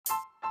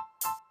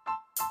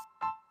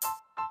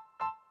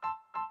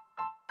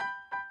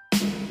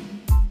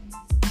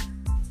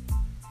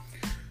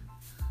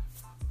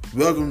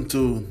Welcome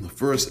to the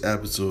first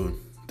episode.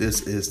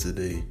 This is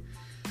today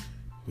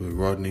with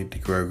Rodney the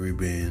Gregory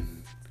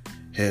Band.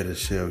 Had to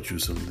share with you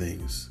some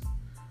things.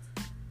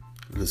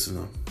 Listen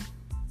up.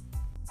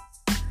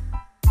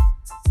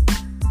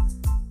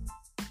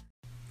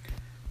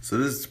 So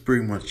this is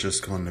pretty much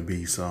just going to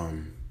be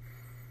some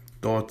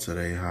thoughts that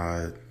I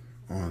had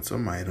on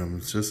some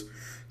items, just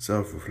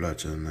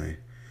self-reflection.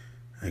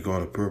 I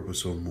got a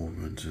purposeful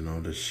movement,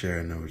 just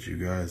sharing it with you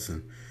guys.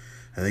 And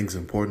I think it's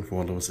important for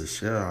all of us to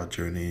share our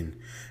journey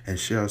and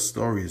share our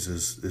stories.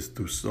 Is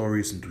through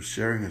stories and through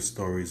sharing our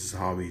stories is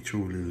how we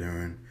truly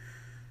learn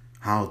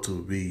how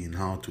to be and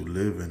how to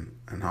live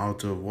and how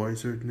to avoid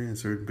certain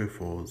things, certain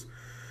pitfalls.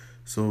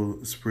 So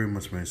it's pretty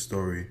much my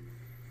story.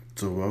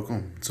 So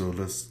welcome. So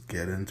let's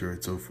get into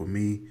it. So for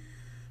me,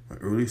 my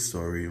early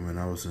story, when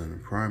I was in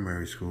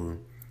primary school,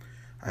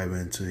 I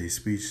went to a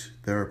speech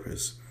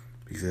therapist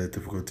because I had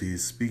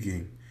difficulties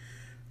speaking.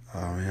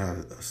 I had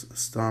a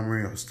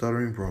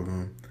stuttering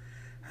problem,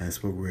 and I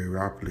spoke very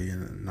rapidly.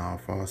 And now,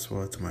 fast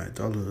forward to my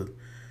adulthood,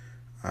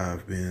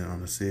 I've been on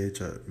the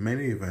stage at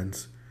many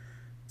events,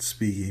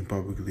 speaking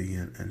publicly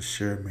and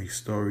sharing my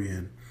story.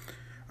 And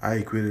I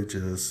equate it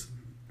just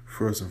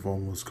first and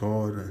foremost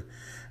God,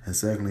 and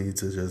secondly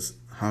to just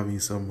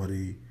having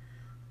somebody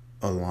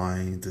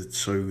aligned to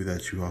show you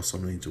that you have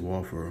something to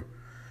offer.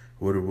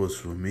 What it was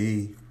for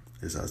me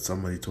is that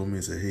somebody told me,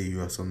 said, "Hey, you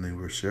have something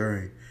worth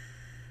sharing.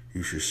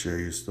 You should share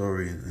your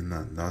story," and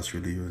that's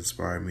really what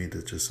inspired me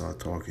to just start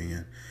talking.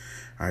 And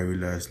I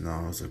realized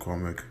now as a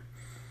comic,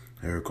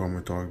 I heard a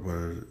comic talk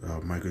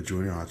about Michael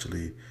Jr.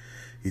 actually.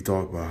 He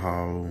talked about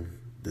how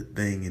the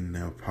thing in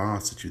the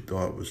past that you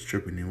thought was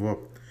tripping you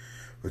up,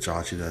 which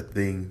actually that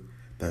thing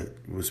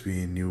that was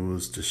being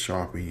used to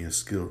sharpen your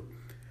skill.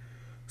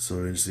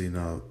 So interesting,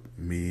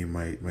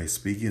 my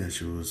speaking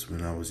issues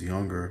when I was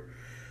younger,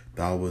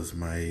 that was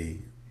my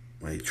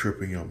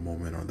tripping up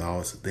moment, or that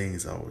was the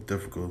things that were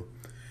difficult.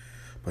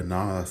 But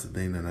now that's the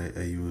thing that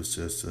I use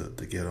just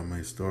to get on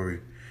my story.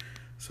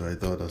 So I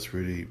thought that's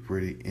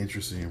pretty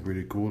interesting and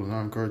pretty cool. And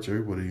I encourage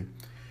everybody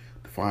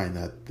to find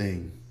that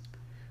thing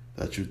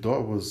that you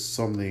thought was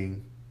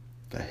something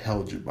that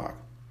held you back,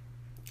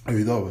 or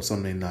you thought was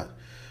something that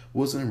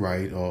wasn't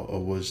right,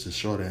 or was the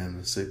short end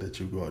of the stick that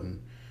you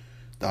gotten.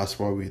 That's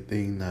probably a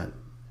thing that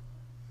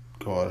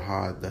God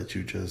had that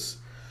you just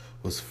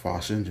was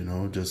fashioned,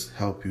 just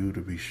help you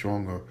to be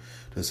stronger,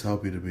 just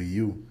help you to be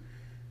you.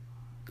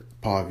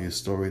 Part of your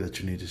story that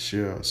you need to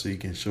share so you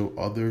can show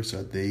others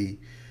that they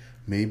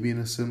may be in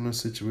a similar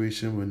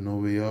situation with no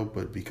way out,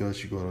 but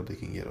because you got out, they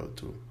can get out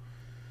too.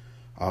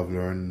 I've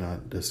learned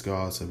that the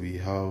scars that we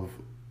have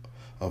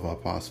of our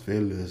past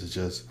failures is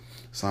just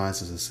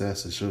signs of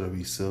success to show that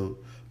we still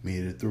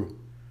made it through.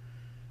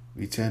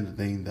 We tend to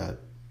think that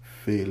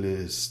failure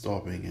is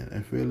stopping,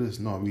 and failure is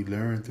not. We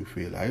learn through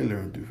failure. I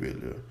learned through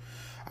failure.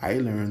 I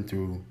learned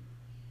through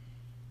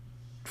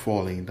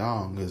falling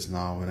down, because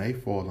now when I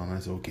fall down, I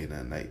say, okay,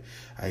 then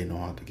I know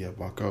how to get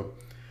back up.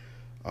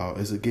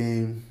 It's a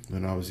game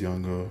when I was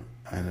younger,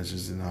 and it's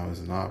just now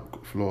it's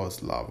not floor,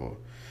 it's lava.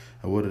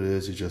 And what it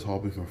is, you're just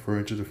hopping from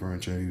furniture to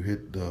furniture. You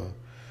hit the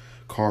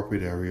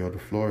carpet area or the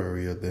floor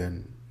area,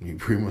 then you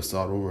pretty much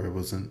start over. It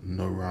wasn't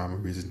no rhyme or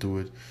reason to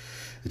it.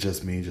 It's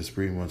just me just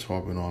pretty much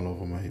hopping all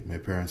over my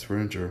parents'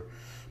 furniture.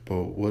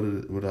 But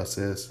what that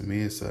says to me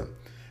is that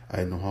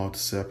I know how to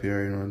step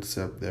here, I know how to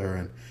step there,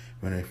 and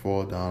when I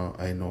fall down,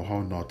 I know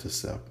how not to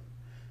step.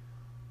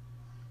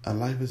 And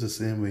life is the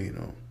same way,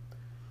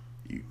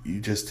 You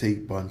just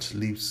take bunch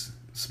leaps,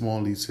 small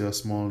leaps here,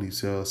 small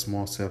leaps here,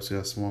 small steps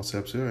here, small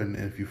steps here, and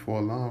if you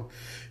fall down,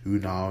 you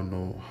now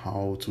know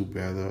how to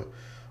better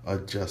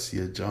adjust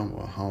your jump,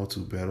 or how to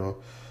better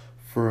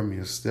firm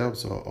your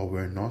steps, or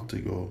where not to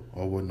go,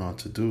 or what not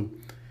to do.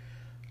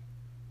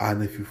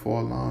 And if you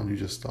fall down, you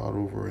just start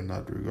over in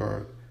that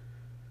regard.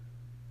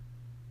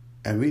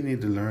 And we need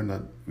to learn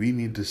that we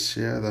need to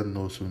share that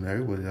notion with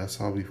everybody. That's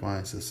how we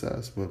find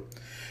success. But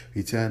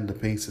we tend to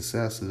paint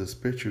success as this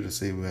picture to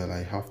say, well,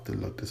 I have to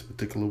look this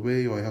particular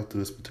way, or I have to do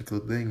this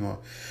particular thing, or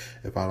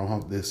if I don't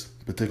have this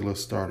particular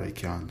start, I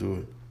can't do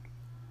it.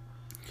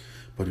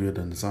 But you have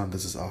to understand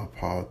this is our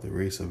part of the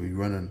race that we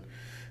running.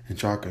 In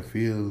track and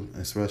field,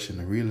 especially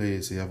in the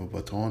relays, you have a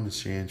baton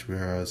exchange,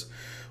 whereas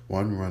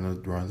one runner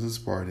runs his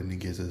part and he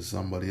gives it to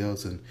somebody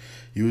else. And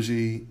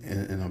usually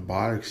in a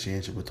bar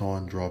exchange, a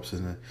baton drops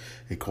and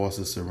it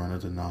causes the runner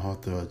to now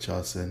have to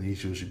adjust, and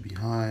he's usually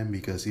behind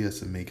because he has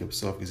to make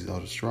himself because he's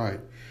out of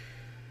stride.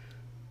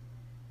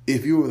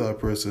 If you were that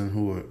person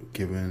who were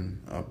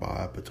given a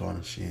baton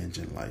exchange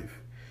in life,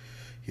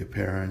 your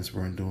parents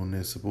weren't doing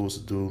this, supposed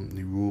to do,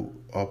 you grew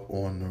up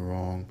on the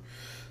wrong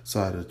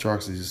side of the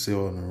tracks, as you say,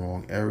 on the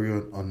wrong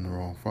area, on the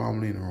wrong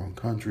family, in the wrong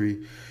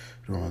country,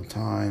 the wrong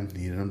time,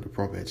 needed the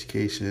proper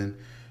education,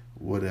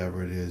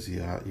 whatever it is,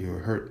 you're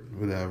hurt,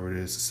 whatever it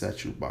is,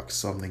 set you back,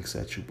 something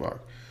set you back.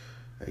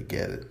 I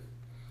get it.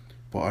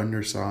 But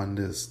understand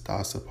this,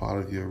 that's a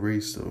part of your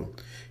race, so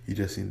you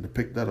just need to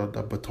pick that up,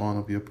 that baton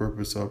of your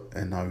purpose up,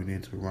 and now you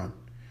need to run.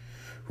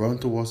 Run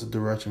towards the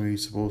direction where you're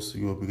supposed to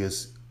go,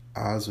 because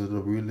as with the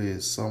relay,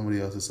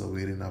 somebody else is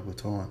awaiting that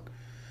baton.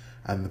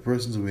 And the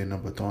person who's awaiting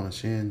that baton to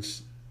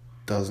change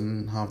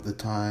doesn't have the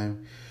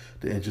time,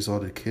 the interest, or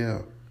the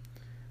care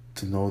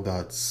to know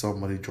that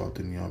somebody dropped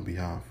in your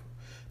behalf.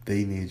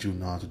 They need you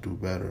now to do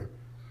better.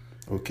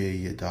 Okay,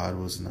 your dad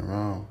wasn't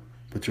around,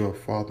 but you're a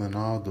father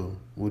now, though.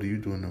 What are you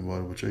doing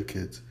about it with your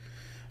kids?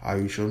 Are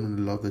you showing them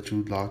the love that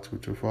you lacked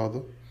with your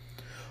father?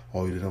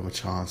 Or you didn't have a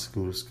chance to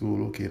go to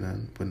school? Okay,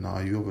 then. But now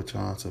you have a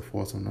chance to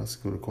force them not to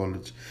go to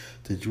college.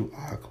 Did you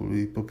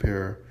actually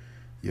prepare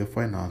your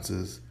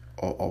finances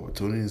or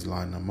opportunities,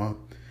 line them up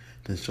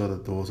to ensure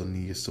that those are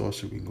needed so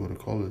you can go to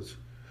college?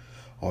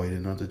 Or you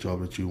didn't have the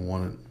job that you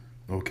wanted?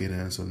 Okay,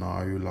 then. So now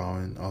are you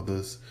allowing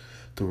others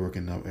to work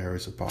in that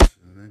areas of passion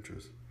and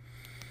interest?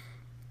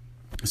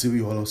 See,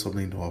 we all have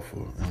something to offer,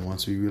 and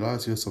once we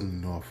realize you have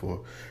something to offer,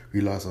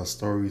 realize our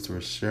stories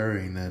we're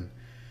sharing, then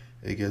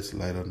it gets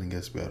lighter and it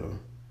gets better.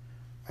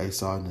 I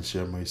started to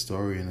share my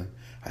story, and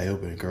I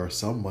hope it encourages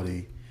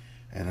somebody,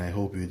 and I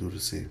hope you do the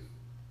same.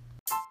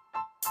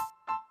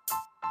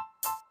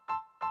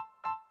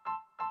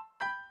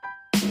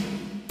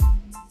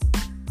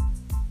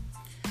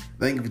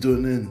 Thank you for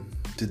tuning in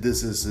to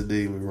This Is The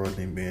Day with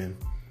Rodney Band.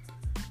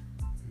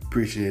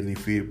 Appreciate any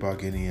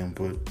feedback, any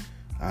input,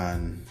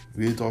 and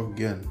we'll talk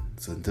again.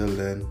 So until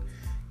then,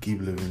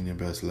 keep living your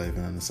best life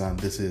and understand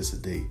this is the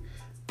day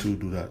to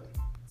do that.